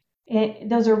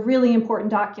 Those are really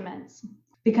important documents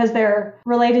because they're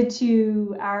related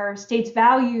to our state's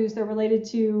values. They're related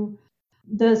to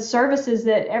the services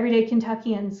that everyday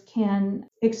Kentuckians can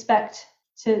expect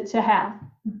to have.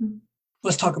 Mm-hmm.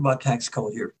 Let's talk about tax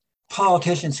code here.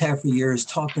 Politicians have for years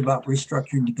talked about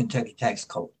restructuring the Kentucky tax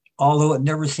code, although it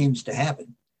never seems to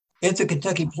happen. If the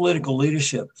Kentucky political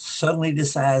leadership suddenly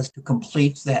decides to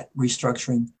complete that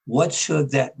restructuring, what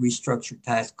should that restructured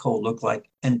tax code look like?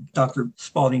 And Dr.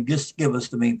 Spaulding, just give us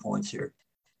the main points here.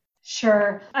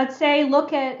 Sure. I'd say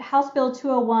look at House Bill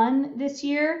 201 this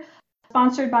year,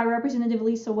 sponsored by Representative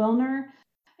Lisa Wilner.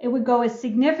 It would go a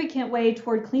significant way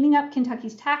toward cleaning up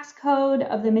Kentucky's tax code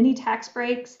of the many tax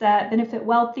breaks that benefit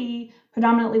wealthy,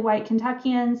 predominantly white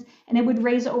Kentuckians, and it would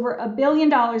raise over $1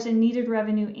 billion in needed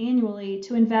revenue annually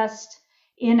to invest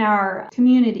in our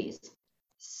communities.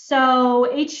 So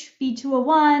HB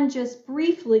 201, just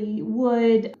briefly,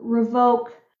 would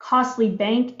revoke costly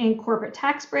bank and corporate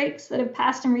tax breaks that have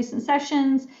passed in recent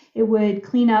sessions. It would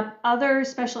clean up other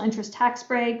special interest tax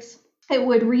breaks. It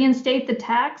would reinstate the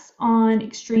tax on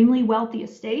extremely wealthy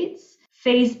estates,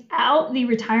 phase out the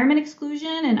retirement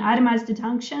exclusion and itemized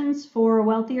deductions for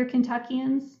wealthier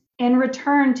Kentuckians, and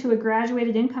return to a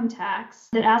graduated income tax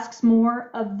that asks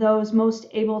more of those most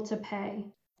able to pay.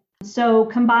 So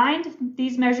combined,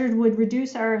 these measures would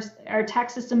reduce our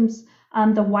tax systems,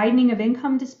 the widening of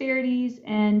income disparities,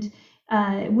 and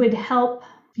would help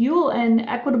fuel an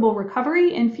equitable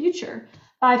recovery in future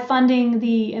by funding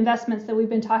the investments that we've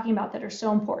been talking about that are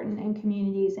so important in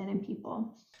communities and in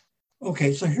people.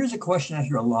 Okay, so here's a question I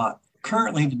hear a lot.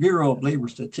 Currently, the Bureau of Labor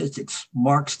Statistics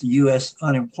marks the U.S.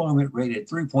 unemployment rate at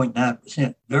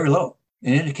 3.9%, very low,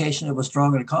 an indication of a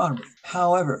strong economy.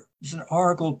 However, there's an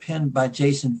article penned by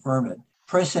Jason Furman,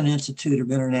 Princeton Institute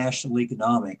of International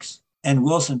Economics, and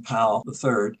Wilson Powell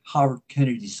III, Harvard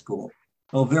Kennedy School,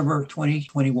 November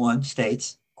 2021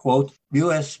 states, quote,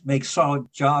 U.S. makes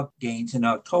solid job gains in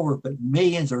October, but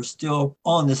millions are still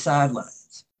on the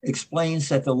sidelines. Explains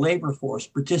that the labor force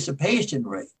participation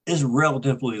rate is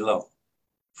relatively low.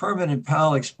 Furman and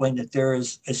Powell explain that there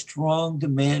is a strong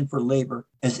demand for labor,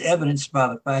 as evidenced by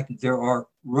the fact that there are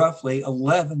roughly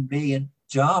 11 million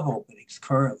job openings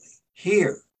currently.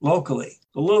 Here, locally,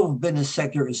 the little business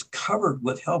sector is covered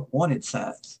with help wanted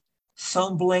signs.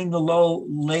 Some blame the low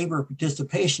labor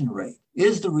participation rate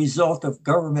is the result of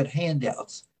government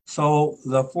handouts. So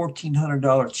the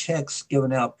 $1,400 checks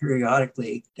given out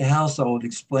periodically to households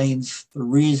explains the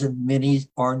reason many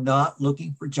are not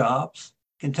looking for jobs.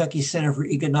 Kentucky Center for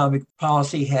Economic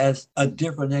Policy has a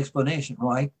different explanation,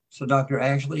 right? So Dr.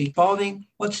 Ashley Spalding,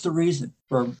 what's the reason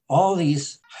for all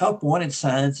these help wanted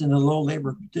signs and the low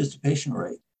labor participation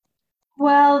rate?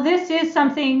 Well, this is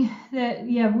something that,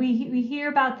 we hear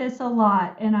about this a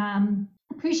lot, and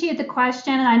appreciate the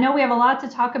question. And I know we have a lot to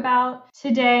talk about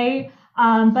today,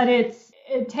 but it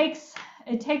takes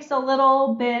a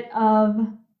little bit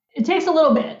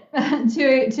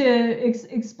to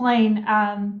explain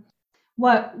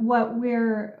what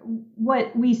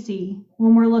we see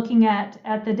when we're looking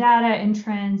at the data and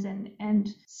trends,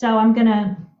 and so I'm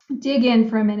gonna dig in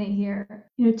for a minute here.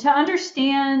 To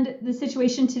understand the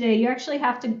situation today, you actually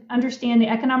have to understand the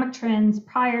economic trends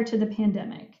prior to the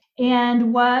pandemic.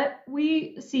 And what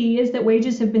we see is that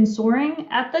wages have been soaring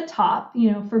at the top,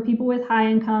 for people with high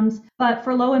incomes, but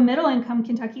for low and middle income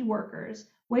Kentucky workers,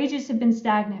 wages have been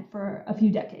stagnant for a few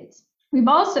decades. We've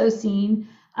also seen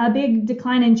a big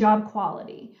decline in job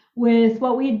quality with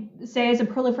what we say is a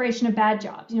proliferation of bad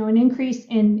jobs, an increase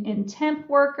in temp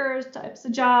workers, types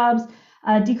of jobs,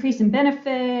 decrease in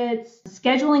benefits,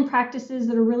 scheduling practices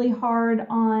that are really hard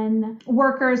on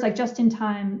workers, like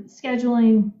just-in-time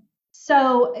scheduling.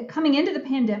 So coming into the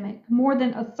pandemic, more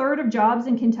than a third of jobs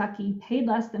in Kentucky paid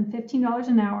less than $15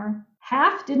 an hour.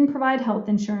 Half didn't provide health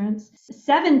insurance,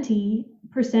 70%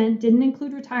 didn't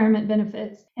include retirement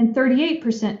benefits, and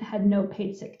 38% had no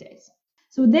paid sick days.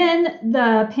 So then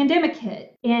the pandemic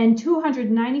hit, and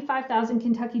 295,000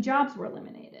 Kentucky jobs were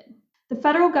eliminated. The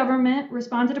federal government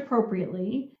responded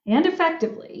appropriately and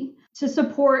effectively to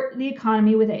support the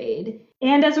economy with aid.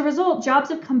 And as a result, jobs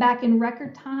have come back in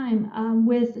record time,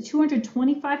 with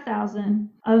 225,000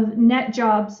 of net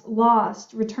jobs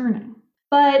lost returning.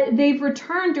 But they've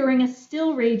returned during a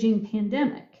still raging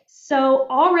pandemic. So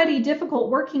already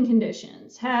difficult working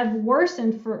conditions have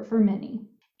worsened for many.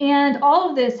 And all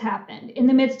of this happened in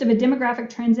the midst of a demographic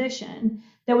transition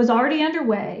that was already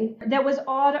underway, that was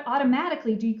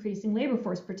automatically decreasing labor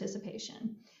force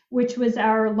participation, which was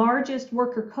our largest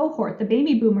worker cohort, the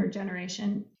baby boomer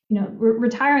generation,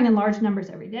 retiring in large numbers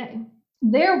every day.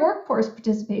 Their workforce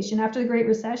participation after the Great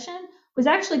Recession was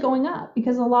actually going up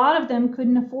because a lot of them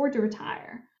couldn't afford to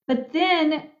retire. But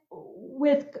then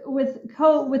with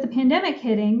the pandemic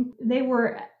hitting, they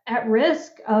were at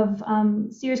risk of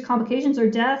serious complications or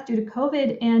death due to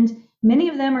COVID, and many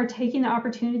of them are taking the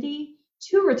opportunity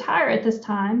to retire at this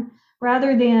time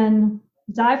rather than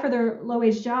die for their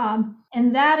low-wage job.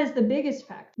 And that is the biggest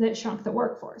factor that shrunk the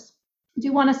workforce. I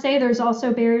do want to say there's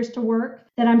also barriers to work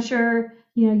that I'm sure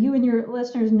you and your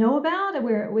listeners know about,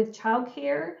 where with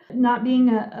childcare not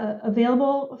being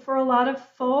available for a lot of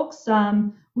folks.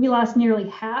 We lost nearly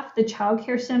half the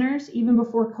childcare centers even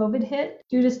before COVID hit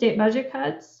due to state budget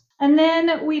cuts. And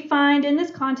then we find in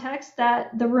this context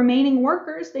that the remaining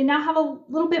workers, they now have a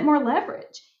little bit more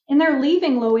leverage and they're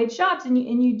leaving low-wage jobs, and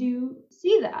you do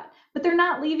see that, but they're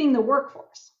not leaving the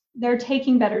workforce. They're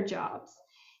taking better jobs.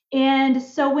 And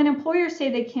so when employers say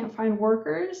they can't find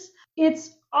workers,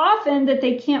 it's often that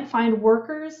they can't find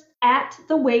workers at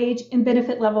the wage and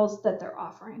benefit levels that they're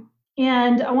offering.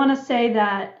 And I want to say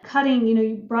that cutting,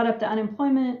 you brought up the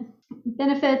unemployment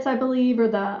benefits, I believe, or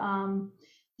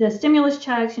the stimulus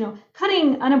checks,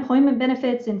 cutting unemployment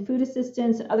benefits and food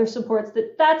assistance and other supports,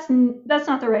 that's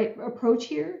not the right approach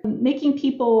here. Making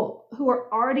people who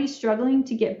are already struggling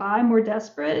to get by more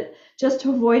desperate just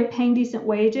to avoid paying decent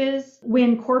wages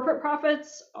when corporate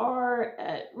profits are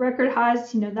at record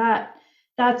highs,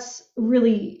 that's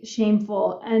really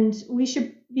shameful. And we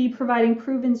should be providing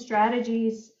proven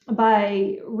strategies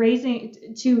by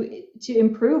raising to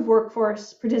improve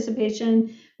workforce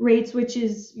participation rates, which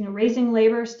is raising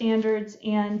labor standards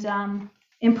and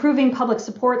improving public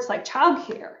supports like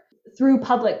childcare through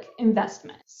public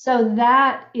investment. So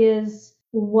that is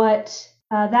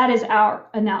our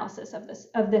analysis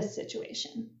of this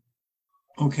situation.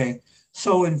 Okay,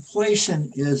 so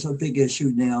inflation is a big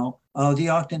issue now. The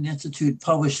Ogden Institute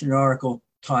published an article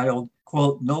titled,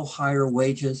 quote, "No Higher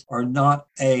Wages Are Not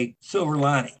a Silver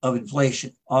Lining of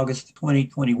Inflation," August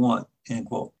 2021, end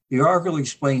quote. The article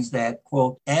explains that,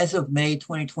 quote, "As of May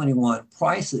 2021,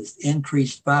 prices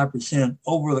increased 5%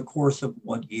 over the course of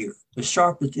 1 year, the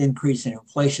sharpest increase in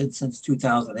inflation since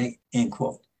 2008, end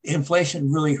quote. Inflation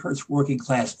really hurts working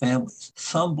class families.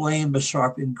 Some blame the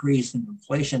sharp increase in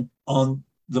inflation on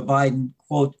the Biden,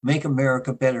 quote, "Make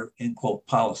America Better," end quote,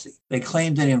 policy. They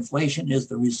claim that inflation is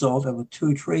the result of a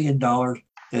 $2 trillion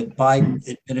that Biden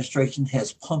administration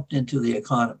has pumped into the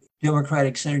economy.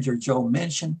 Democratic Senator Joe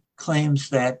Manchin claims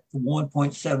that the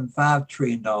 $1.75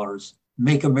 trillion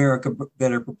Make America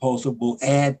Better proposal will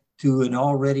add to an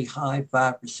already high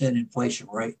 5% inflation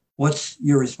rate. What's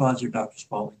your response here, Dr.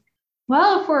 Spaulding?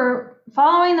 Well, if we're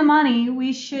following the money,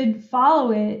 we should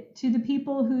follow it to the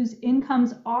people whose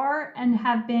incomes are and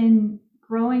have been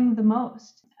growing the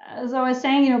most. As I was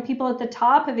saying, people at the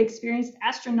top have experienced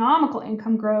astronomical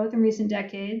income growth in recent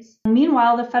decades.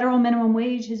 Meanwhile, the federal minimum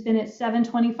wage has been at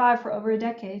 $7.25 for over a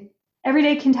decade.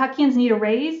 Everyday Kentuckians need a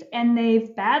raise, and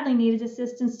they've badly needed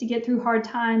assistance to get through hard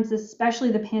times,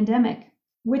 especially the pandemic,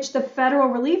 which the federal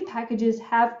relief packages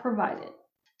have provided.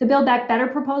 The Build Back Better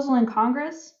proposal in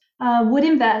Congress would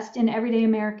invest in everyday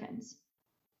Americans.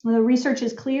 The research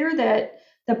is clear that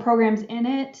the programs in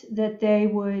it, that they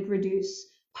would reduce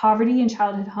poverty and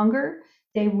childhood hunger,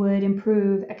 they would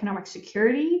improve economic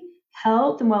security,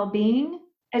 health and well-being,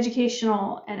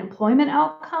 educational and employment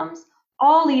outcomes,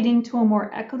 all leading to a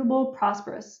more equitable,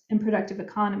 prosperous, and productive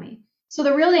economy. So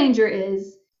the real danger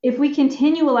is if we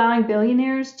continue allowing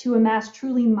billionaires to amass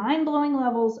truly mind-blowing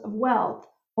levels of wealth,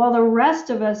 while the rest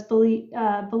of us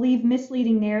believe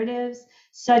misleading narratives,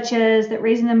 such as that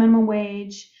raising the minimum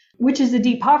wage, which is a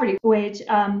deep poverty wage,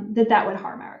 that would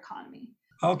harm our economy.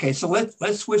 Okay, so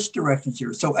let's switch directions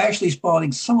here. So Ashley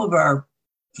Spaulding, some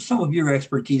of your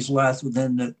expertise lies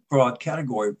within the broad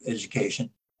category of education.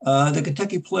 The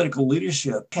Kentucky political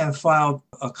leadership have filed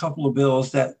a couple of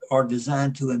bills that are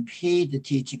designed to impede the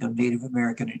teaching of Native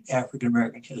American and African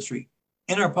American history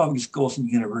in our public schools and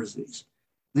universities.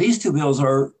 These two bills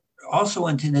are also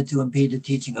intended to impede the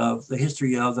teaching of the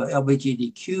history of the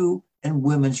LGBTQ and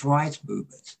women's rights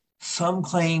movements. Some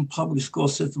claim public school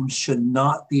systems should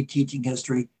not be teaching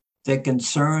history that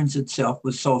concerns itself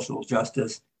with social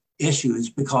justice issues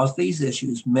because these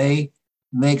issues may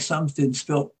make some students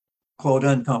feel, quote,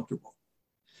 uncomfortable.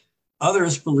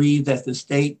 Others believe that the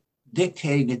state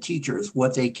dictating to teachers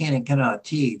what they can and cannot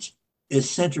teach is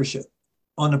censorship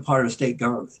on the part of state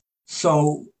government.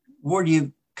 So where do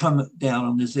you come down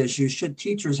on this issue? Should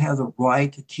teachers have the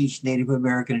right to teach Native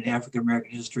American and African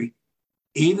American history,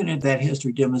 even if that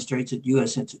history demonstrates that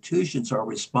U.S. institutions are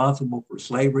responsible for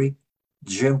slavery,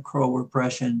 Jim Crow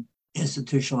repression,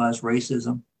 institutionalized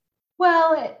racism?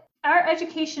 Well, our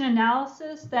education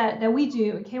analysis that we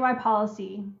do at KY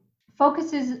Policy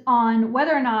focuses on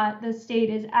whether or not the state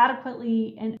is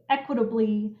adequately and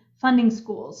equitably funding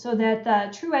schools so that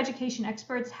the true education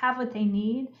experts have what they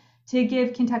need to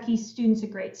give Kentucky students a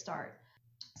great start.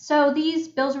 So these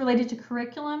bills related to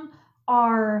curriculum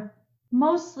are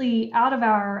mostly out of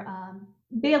our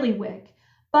bailiwick,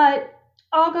 but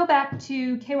I'll go back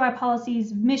to KY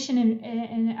Policy's mission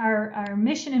and our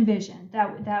mission and vision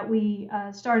that we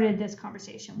started this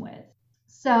conversation with.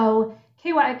 So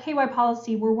KY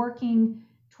Policy, we're working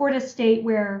toward a state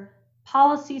where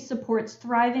policy supports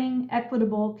thriving,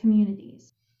 equitable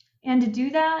communities. And to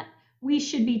do that, we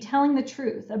should be telling the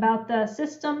truth about the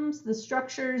systems, the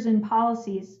structures, and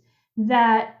policies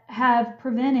that have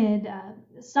prevented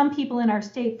some people in our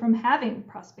state from having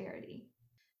prosperity.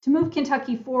 To move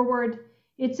Kentucky forward,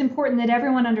 it's important that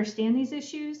everyone understand these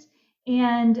issues,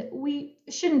 and we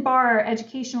shouldn't bar our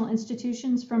educational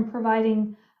institutions from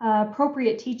providing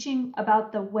appropriate teaching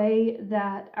about the way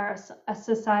that our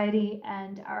society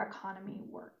and our economy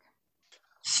work.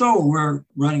 So we're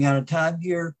running out of time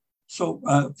here. So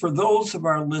for those of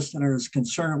our listeners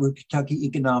concerned with Kentucky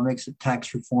economics and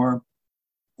tax reform,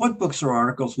 what books or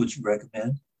articles would you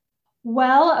recommend?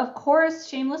 Well, of course,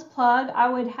 shameless plug. I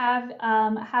would have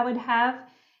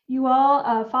you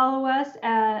all follow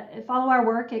our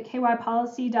work at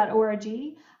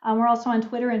kypolicy.org. We're also on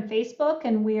Twitter and Facebook,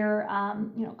 and we're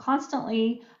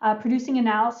constantly producing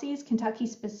analyses,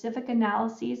 Kentucky-specific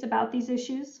analyses about these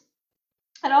issues.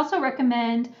 I'd also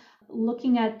recommend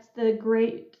looking at the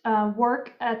great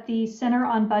work at the Center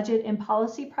on Budget and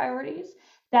Policy Priorities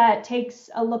that takes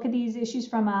a look at these issues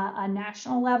from a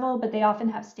national level, but they often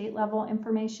have state level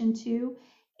information too.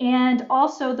 And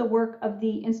also the work of the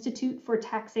Institute for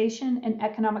Taxation and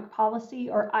Economic Policy,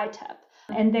 or ITEP.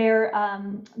 And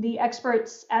the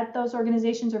experts at those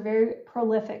organizations are very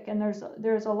prolific, and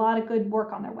there's a lot of good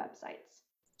work on their websites.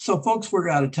 So folks, we're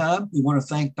out of time. We want to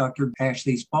thank Dr.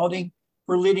 Ashley Spalding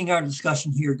for leading our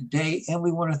discussion here today, and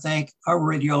we want to thank our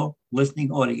radio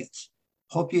listening audience.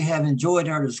 Hope you have enjoyed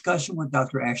our discussion with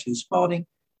Dr. Ashley Spalding.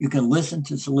 You can listen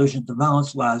to Solutions to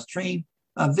Violence live stream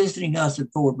by visiting us at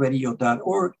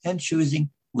forwardradio.org and choosing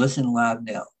Listen Live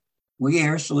Now. We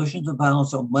air Solutions to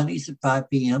Violence on Mondays at 5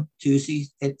 p.m.,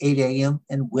 Tuesdays at 8 a.m.,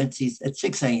 and Wednesdays at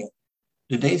 6 a.m.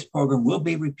 Today's program will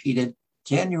be repeated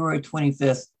January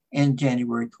 25th and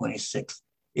January 26th.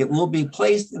 It will be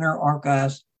placed in our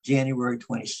archives January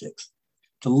 26th.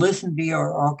 To listen via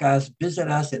our archives, visit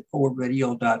us at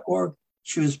forwardradio.org,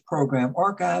 choose Program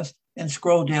Archives, and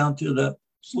scroll down to the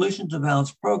Solutions to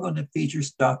Violence program that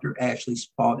features Dr. Ashley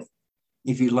Spalding.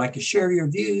 If you'd like to share your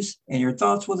views and your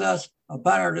thoughts with us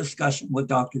about our discussion with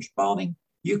Dr. Spalding,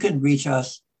 you can reach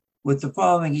us with the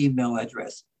following email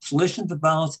address,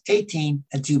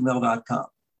 solutionsofviolence18@gmail.com.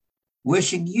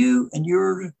 Wishing you and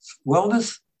your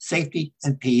wellness, safety,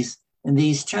 and peace in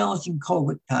these challenging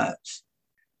COVID times.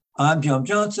 I'm John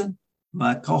Johnson.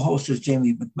 My co-host is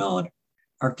Jamie McMillan.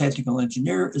 Our technical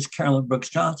engineer is Carolyn Brooks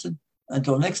Johnson.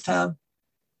 Until next time,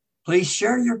 please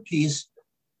share your peace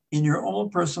in your own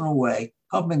personal way,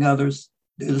 helping others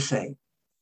do the same.